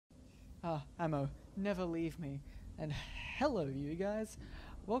Ah, ammo. Never leave me. And hello, you guys.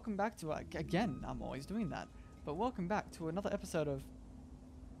 Welcome back to, again, I'm always doing that. But welcome back to another episode of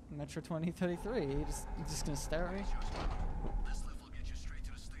Metro 2033. You're just gonna stare at me? This lift will get you straight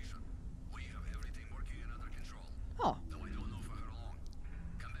to the station. We have everything working and under control. Oh. Though I don't know for how long.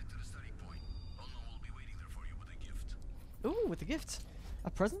 Come back to the starting point. Unknown will be waiting there for you with a gift. Ooh, with a gift. A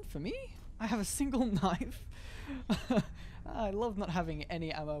present for me? I have a single knife. I love not having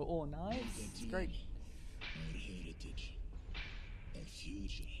any ammo or knives. It's great. Our heritage, our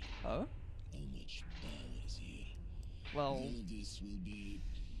future. Oh? How much power is here? Well, All of this will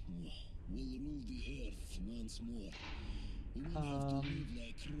rule the earth once more. We won't have to live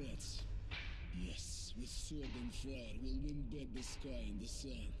like rats. Yes, with sword and fire, we'll win back the sky and the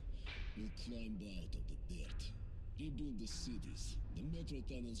sun. We'll climb out of the dirt. Rebuild the cities. The metro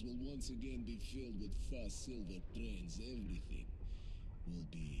tunnels will once again be filled with fast silver trains. Everything will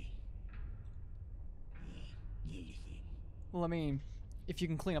be... everything. well, I mean, if you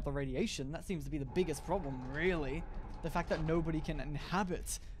can clean up the radiation, that seems to be the biggest problem, really. The fact that nobody can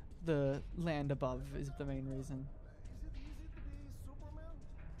inhabit the land above is the main reason.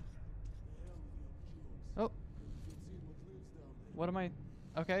 Oh. What am I...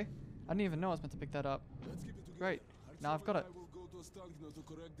 okay. I didn't even know I was meant to pick that up. Great. Now I've got it. I will go to Stankino to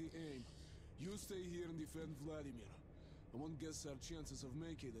correct the aim. You stay here and defend Vladimir. I won't guess our chances of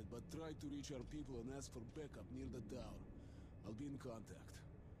making it, but try to reach our people and ask for backup near the tower. I'll be in contact.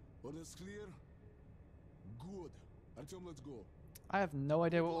 Orders clear? Good. Artyom, let's go. I have no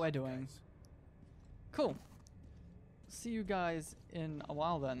idea what we're doing. Cool. See you guys in a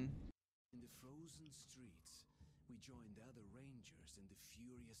while then. In the frozen streets, we joined other rangers in the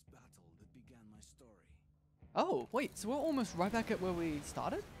furious battle that began my story. Oh, wait, so we're almost right back at where we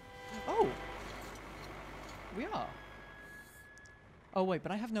started? Oh! We are. Oh wait,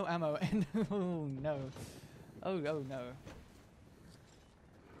 but I have no ammo and oh no. Oh no.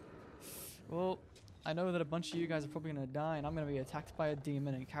 Well, I know that a bunch of you guys are probably gonna die and I'm gonna be attacked by a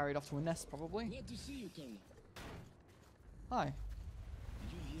demon and carried off to a nest probably. Glad to see you, Colonel. Hi.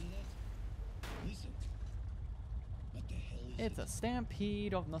 Did you hear that? Listen. What the hell is It's a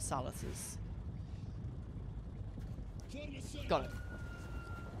stampede of Nosalises. it? Got it.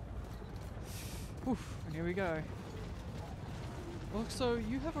 Oof, and here we go. Well, so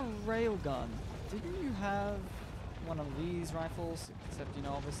you have a railgun. Didn't you have one of these rifles? Except, you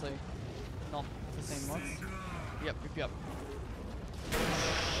know, obviously not the same ones. Yep.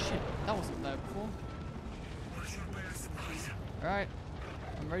 Shit, that wasn't there before. Alright,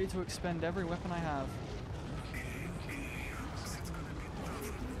 I'm ready to expend every weapon I have.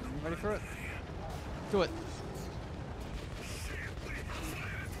 You ready for it? Do it.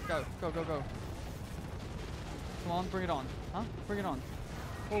 Go. Come on, bring it on. Huh? Bring it on.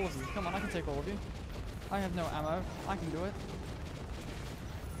 All of you. Come on, I can take all of you. I have no ammo. I can do it.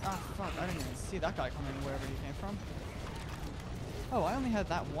 Ah, fuck. I didn't even see that guy coming wherever he came from. Oh, I only had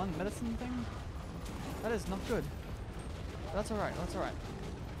that one medicine thing? That is not good. That's alright.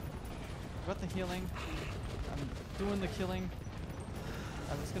 Got the healing. I'm doing the killing.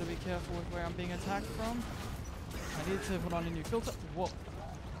 I'm just gonna be careful with where I'm being attacked from. I need to put on a new filter. Whoa.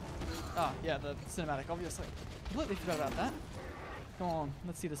 Ah, yeah, the cinematic, obviously. Completely forgot about that. Come on,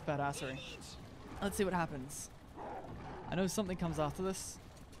 let's see this badassery. Let's see what happens. I know something comes after this.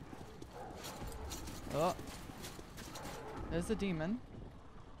 Oh. There's the demon.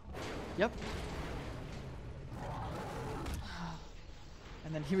 Yep.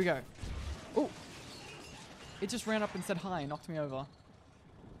 And then here we go. Oh! It just ran up and said hi and knocked me over.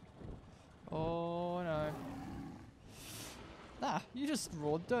 Oh no. Ah, you just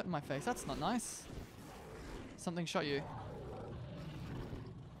roared dirt in my face. That's not nice. Something shot you.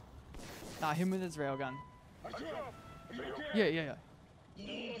 Ah, him with his railgun. Yeah.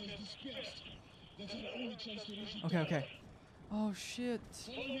 Okay. Oh shit.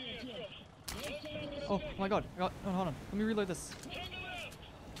 Oh my god. Oh, hold on. Let me reload this.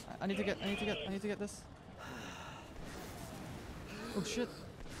 I need to get this. Oh shit.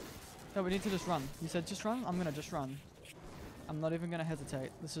 No, we need to just run. You said just run? I'm gonna just run. I'm not even gonna hesitate.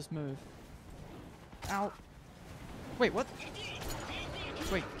 Let's just move. Ow. Wait, what?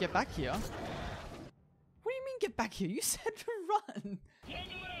 Wait, get back here? What do you mean get back here? You said to run!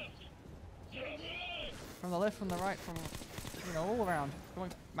 From the left, from the right, from, you know, all around. Come on,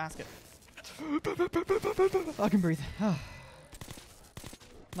 mask it. I can breathe.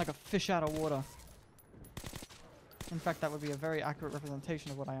 Like a fish out of water. In fact, that would be a very accurate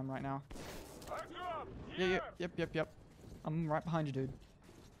representation of what I am right now. Yep. I'm right behind you, dude.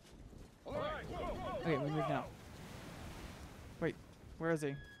 Okay, we move now. Wait, where is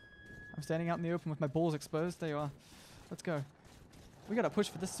he? I'm standing out in the open with my balls exposed. There you are. Let's go. We gotta push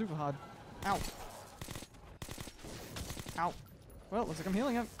for this super hard. Ow. Ow. Well, looks like I'm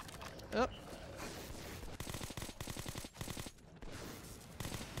healing him. Up.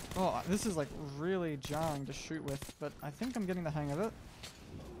 Oh, this is like really jarring to shoot with, but I think I'm getting the hang of it.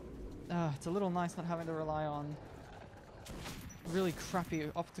 It's a little nice not having to rely on really crappy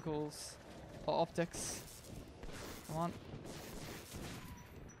opticals or optics. Come on.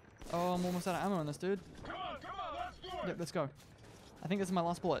 Oh, I'm almost out of ammo on this dude. Come on, let's do it! Yep, let's go. I think this is my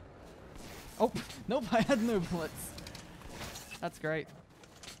last bullet. Oh, nope, I had no bullets. That's great.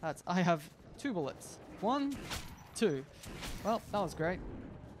 I have 2 bullets. 1, 2. Well, that was great.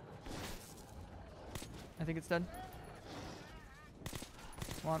 I think it's dead.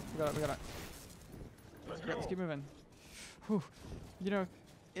 Come on, we got it. Let's keep moving. Whew. You know,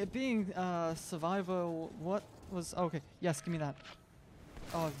 it being survival, what was... Oh, okay, yes, give me that.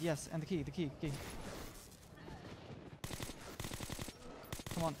 Oh, yes, and the key.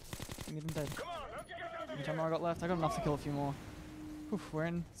 Come on, we need them dead. How much ammo I got left? I got enough to kill a few more. Whew, we're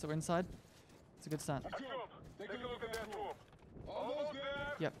in, so we're inside. It's a good start. Take a look at that room. Almost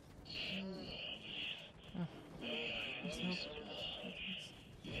there. Yep. Let's hope.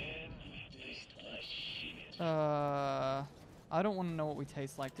 I don't want to know what we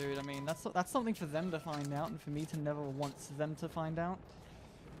taste like, dude. I mean, that's something for them to find out, and for me to never want them to find out.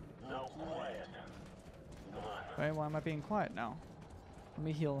 Now quiet. Wait, why am I being quiet now? Let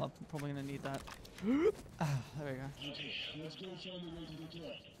me heal up. I'm probably gonna need that. There we go. Okay, let's go find a way to the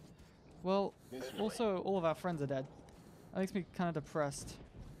top. Well, also all of our friends are dead. That makes me kind of depressed.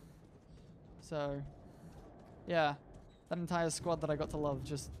 So, yeah, that entire squad that I got to love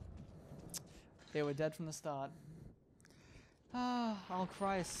they were dead from the start. I'll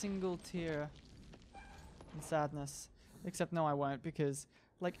cry a single tear in sadness. Except no, I won't, because,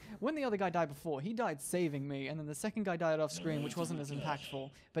 like, when the other guy died before, he died saving me, and then the second guy died off screen, which wasn't as impactful.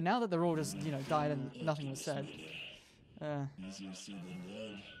 But now that they're all just, you know, died and nothing was said. Easier said than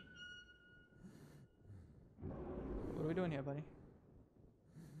done. What are we doing here, buddy?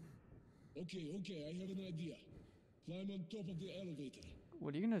 Okay, I have an idea. Climb on top of the elevator.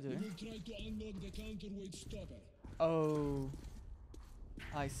 What are you gonna do? We will try to unlock the counterweight stopper. Oh,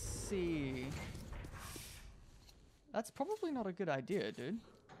 I see. That's probably not a good idea, dude.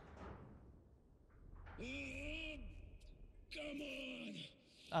 Come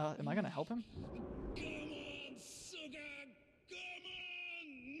on! Am I gonna help him? Come on, sugar! Come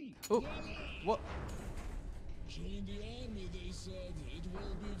on! Oh, what? Join the army, they said. It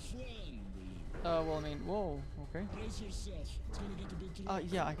will be fun. Well, I mean, whoa, okay. Brace yourself. It's gonna get a bit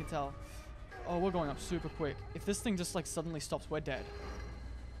too Yeah, I can tell. Oh, we're going up super quick. If this thing just, like, suddenly stops, we're dead.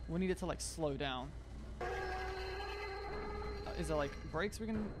 We need it to, like, slow down. Is there, like, brakes we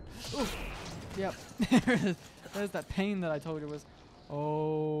can... Ooh! Yep. There's that pain that I told you was...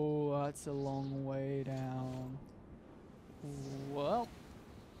 Oh, that's a long way down. Well...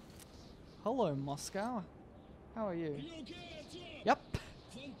 Hello, Moscow. How are you? Are you okay, Artyom? Yep.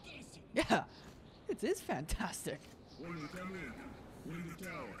 Fantastic. Yeah. It is fantastic. Warning, come in. We're in the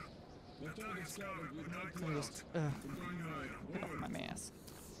tower. The target's covered with Let me just... We're going high. pick up Over. my mask.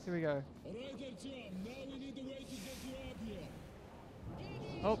 Here we go. Alright, Artyom. Now we need a way to get you up here.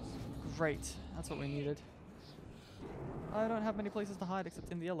 Oh, great. That's what we needed. I don't have many places to hide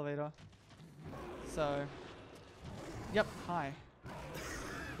except in the elevator. So... Yep, hi.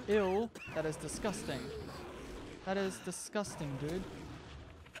 Ew. That is disgusting. That is disgusting, dude.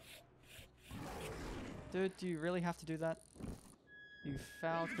 Dude, do you really have to do that? You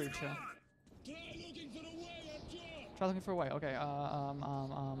foul creature. Try looking for a way, Artyom. Try looking for a way. Okay,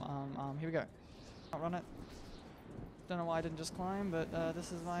 here we go. I'll run it. Don't know why I didn't just climb, but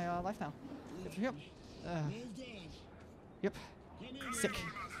this is my life now. Good for you. Well done. Yep. Come in. Sick.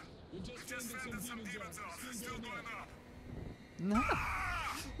 We just fended some demons off. Still going up. No.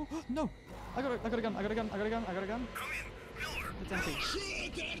 Oh, no. I got a gun. I got a gun. Come in, Miller. It's empty.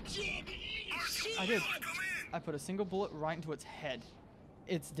 Shoot, Artyom. Shoot. I did. Come in. I put a single bullet right into its head.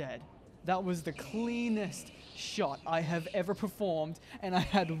 It's dead. That was the cleanest shot I have ever performed, and I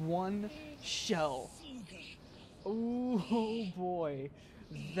had one shell. Ooh, oh boy.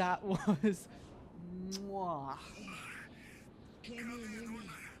 That was... Mwah. Come in.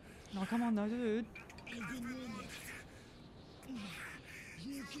 No, come on, no, dude. I've been wounded.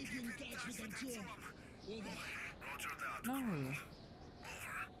 You keep in touch with Artyom. Over. No.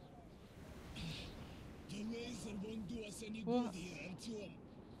 The laser won't do us any What? good here, Artyom.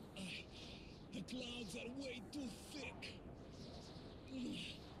 The clouds are way too thick.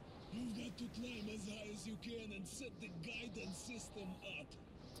 You've got to climb as high as you can and set the guidance system up.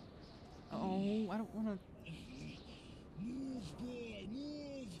 I don't want to... Move, boy,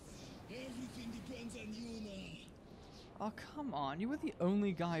 move! Everything depends on you now. Oh, come on. You were the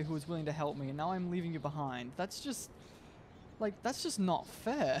only guy who was willing to help me, and now I'm leaving you behind. That's just... Like, that's just not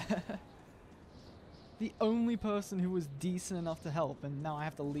fair. The only person who was decent enough to help, and now I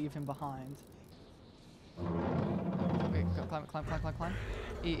have to leave him behind. Wait, go, climb, climb, climb, climb, climb.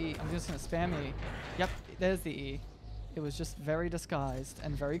 E. I'm just gonna spam E. Yep, there's the E. It was just very disguised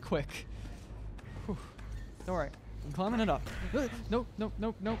and very quick. Whew. Don't worry. I'm climbing it up. Nope, nope,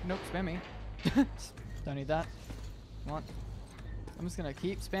 nope, nope, nope. Spam E. Don't need that. Come on. I'm just gonna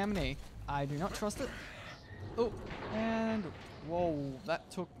keep spamming E. I do not trust it. Oh, and whoa,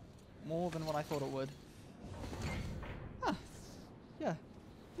 that took more than what I thought it would. Huh. Yeah,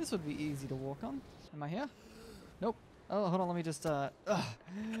 this would be easy to walk on. Am I here? Nope. Oh, hold on, let me just, Whew.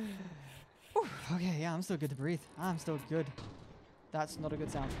 Okay, yeah, I'm still good to breathe. I'm still good. That's not a good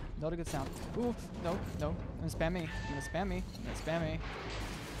sound. Not a good sound. Ooh, no, no. I'm gonna spam me. I'm gonna spam me. I'm gonna spam me.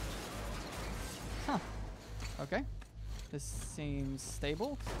 Huh. Okay. This seems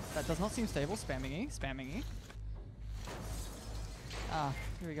stable. That does not seem stable. Spamming E. Spamming E. Ah,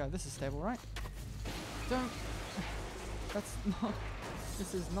 here we go. This is stable, right? Don't... That's not...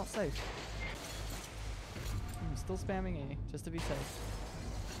 This is not safe. I'm still spamming E, just to be safe.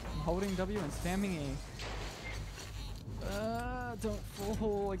 I'm holding W and spamming E. Don't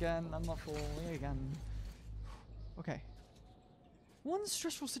fall again. I'm not falling again. Okay. One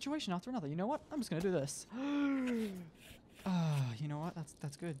stressful situation after another. You know what? I'm just gonna do this. You know what?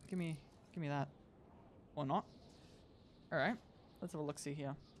 That's good. Give me that. Or not. Alright. Let's have a look-see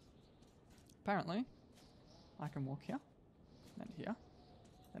here. Apparently, I can walk here. Then here.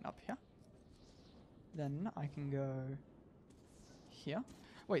 Then up here. Then I can go here.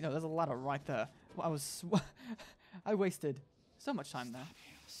 Wait, no, there's a ladder right there. Well, I wasted so much time there.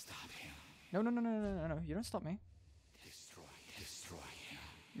 Stop him. No, no, no, no, no, no, no. You don't stop me. Destroy him.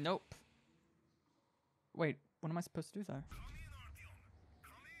 Nope. Wait, what am I supposed to do though?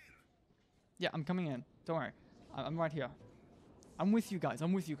 Yeah, I'm coming in. Don't worry. I'm right here. I'm with you guys.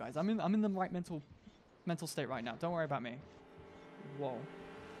 I'm with you guys. I'm in the right mental state right now. Don't worry about me. Whoa.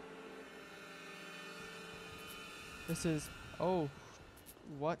 This is... Oh.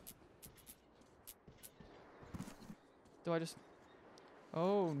 What? Do I just...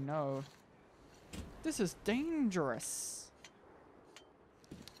 Oh, no. This is dangerous.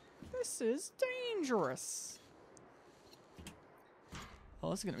 This is dangerous. Oh,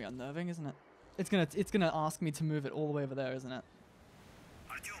 this is going to be unnerving, isn't it? It's gonna ask me to move it all the way over there, isn't it?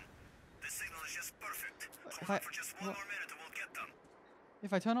 Artyom, this signal is just perfect. If Hold I- on for just one well- more minute and we'll get them.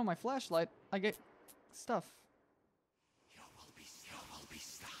 If I turn on my flashlight, I get stuff. You will be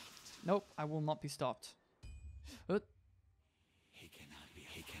stopped. Nope, I will not be stopped. He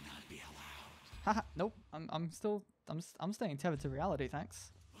cannot be allowed. Haha, nope. I'm staying tethered to reality,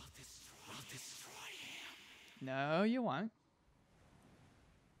 thanks. We'll destroy him. No, you won't.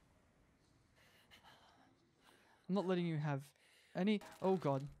 I'm not letting you have any... Oh,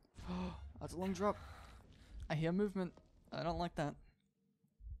 God. That's a long drop. I hear movement. I don't like that.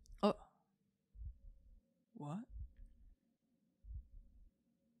 Oh. What?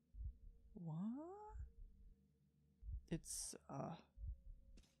 What? It's,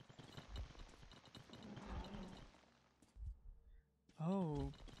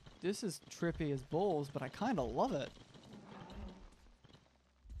 Oh. This is trippy as balls, but I kind of love it.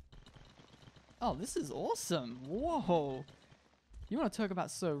 Oh, this is awesome. Whoa. You want to talk about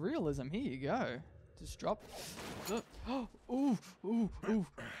surrealism? Here you go. Just drop. Oh, ooh, ooh, ooh.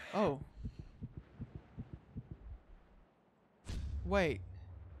 Oh. Wait.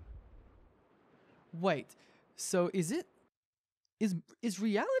 Wait. So is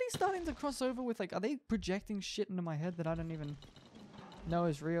reality starting to cross over with, like, are they projecting shit into my head that I don't even know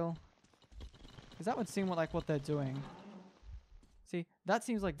is real? Because that would seem like what they're doing. See, that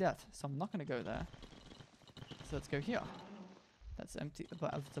seems like death, so I'm not going to go there. So let's go here. That's empty,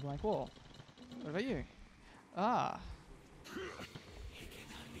 but it's a blank wall. What about you? Ah.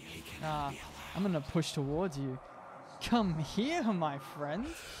 Ah, I'm going to push towards you. Come here, my friend.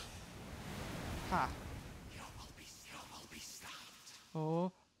 Ha. You will be stopped.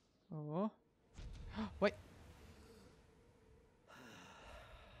 Oh. Oh. Wait.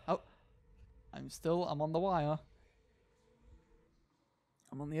 Oh. I'm on the wire.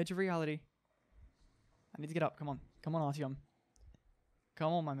 I'm on the edge of reality. I need to get up. Come on. Come on, Artyom.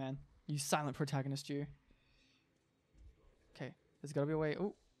 Come on, my man. You silent protagonist, you. Okay. There's got to be a way.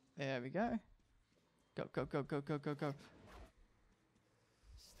 Oh, there we go. Go, go, go, go, go, go, go.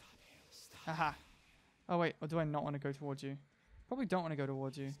 Stop. Aha. Oh, wait. Or do I not want to go towards you? Probably don't want to go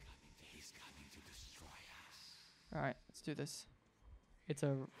towards you. He's coming to Alright, let's do this. It's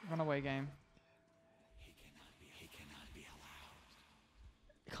a runaway game. He cannot be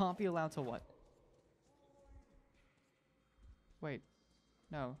allowed. Can't be allowed to what? Wait.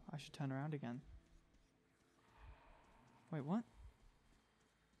 No, I should turn around again. Wait, what?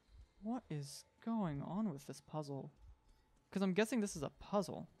 What is going on with this puzzle? Because I'm guessing this is a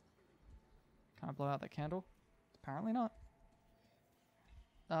puzzle. Can I blow out that candle? Apparently not.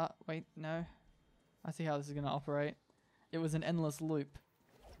 Wait, no. I see how this is going to operate. It was an endless loop.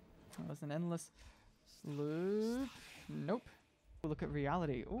 It was an endless loop. Nope. Look at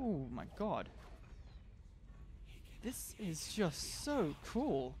reality. Oh my god. This is just so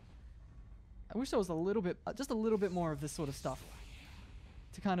cool. I wish there was a little bit, just a little bit more of this sort of stuff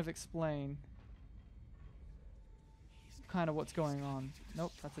to kind of explain kind of what's going on.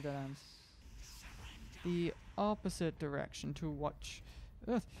 Nope, that's a dead end. The opposite direction to watch.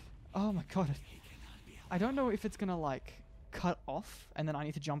 Ugh. Oh my god. I don't know if it's gonna like cut off and then I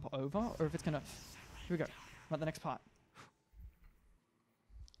need to jump over, or if it's gonna... Here we go. I'm at the next part.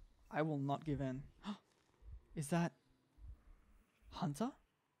 I will not give in. Is that Hunter?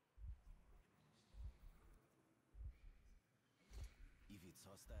 If it's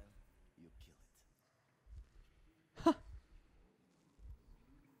hostile, you kill it. Huh.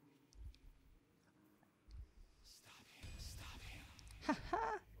 Stop him.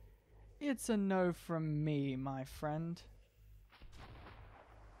 Haha. It's a no from me, my friend.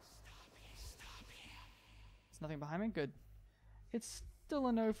 Stop him. There's nothing behind me? Good. It's still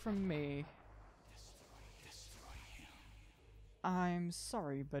a no from me. Destroy him. I'm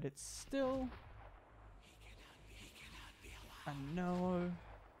sorry, but it's still He cannot be allowed. a no.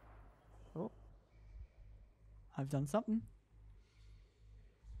 Oh. I've done something.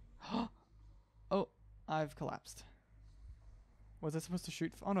 Oh, I've collapsed. Was I supposed to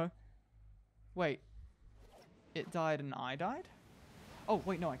shoot? Oh no. Wait. It died and I died? Oh,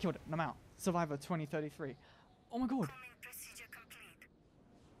 wait, no, I killed it. And I'm out. Survivor 2033. Oh my god.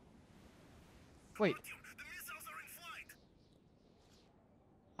 Wait. The missiles are in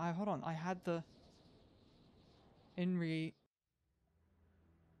flight! Hold on. I had the... I'm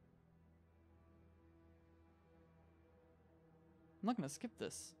not gonna skip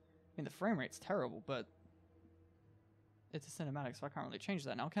this. I mean, the frame rate's terrible, but... It's a cinematic, so I can't really change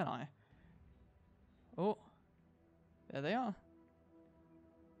that now, can I? Oh. There they are.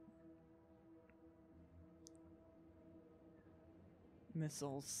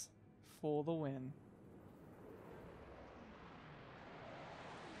 Missiles. For the win.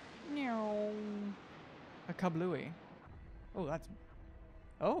 Meow. A kablooey. Oh, that's...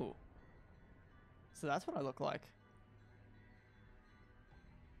 Oh. So that's what I look like.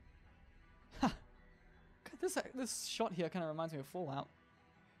 Ha. This shot here kind of reminds me of Fallout.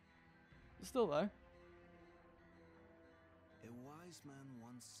 Still though. A wise man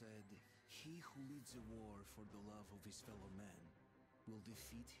once said, "He who leads a war for the love of his fellow men will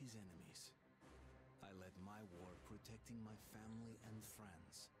defeat his enemies." I led my war protecting my family and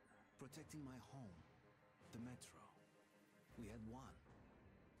friends, protecting my home, the metro. We had won.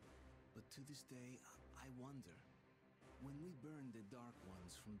 But to this day, I wonder, when we burned the Dark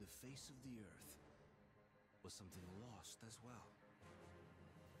Ones from the face of the earth, was something lost as well?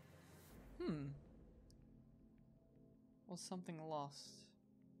 Was something lost?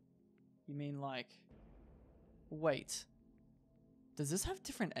 You mean like... Wait. Does this have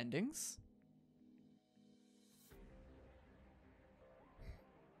different endings?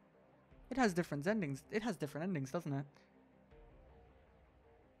 It has different endings. It has different endings, doesn't it?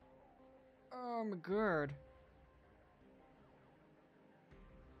 Oh my god.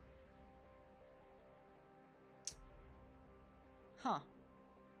 Huh.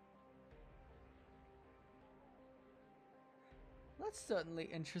 That's certainly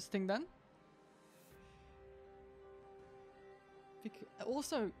interesting then.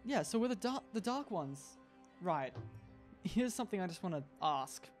 Also, yeah, so with the dark ones, right, here's something I just want to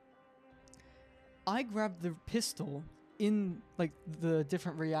ask. I grabbed the pistol in, like, the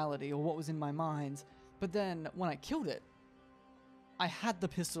different reality, or what was in my mind, but then when I killed it, I had the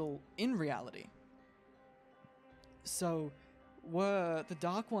pistol in reality. So, were the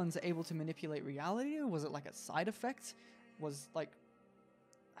dark ones able to manipulate reality, or was it like a side effect? Was, like,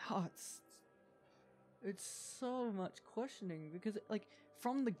 oh, it's so much questioning, because, like,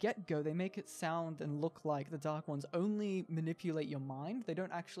 from the get-go, they make it sound and look like the Dark Ones only manipulate your mind. They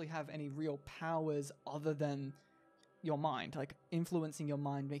don't actually have any real powers other than your mind, like, influencing your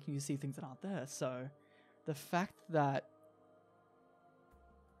mind, making you see things that aren't there. So, the fact that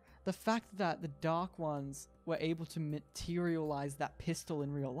the Dark Ones were able to materialize that pistol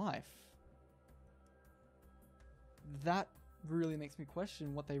in real life, that really makes me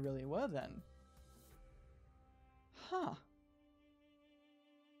question what they really were then. Huh.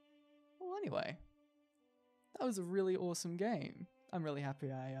 Well, anyway, that was a really awesome game. I'm really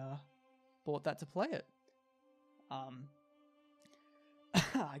happy I bought that to play it. I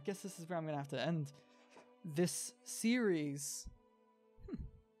guess this is where I'm gonna have to end this series.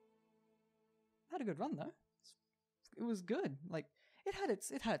 Had a good run though. It was good. Like it had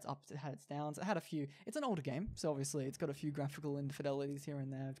its ups, it had its downs. It had a few. It's an older game, so obviously it's got a few graphical infidelities here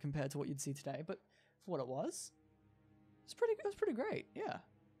and there compared to what you'd see today. But for what it was pretty great. Yeah,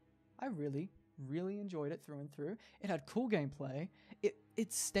 I really enjoyed it through and through. It had cool gameplay.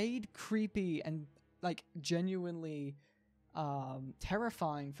 It stayed creepy and like genuinely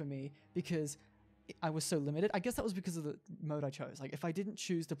terrifying for me because I was so limited. I guess that was because of the mode I chose. Like if I didn't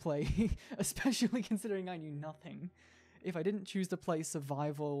choose to play, especially considering I knew nothing, if I didn't choose to play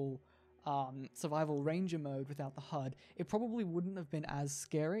survival ranger mode without the HUD, it probably wouldn't have been as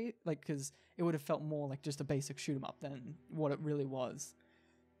scary, like, because it would have felt more like just a basic shoot 'em up than what it really was.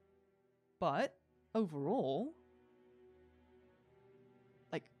 But overall,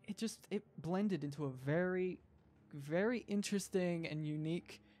 like it blended into a very interesting and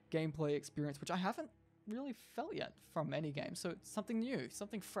unique gameplay experience, which I haven't really felt yet from any game. So it's something new,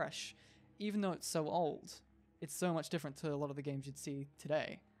 something fresh. Even though it's so old, it's so much different to a lot of the games you'd see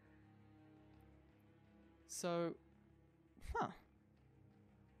today. So,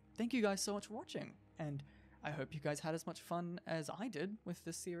 thank you guys so much for watching, and I hope you guys had as much fun as I did with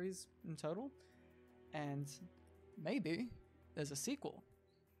this series in total, and maybe there's a sequel.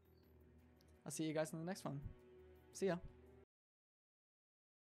 I'll see you guys in the next one. See ya.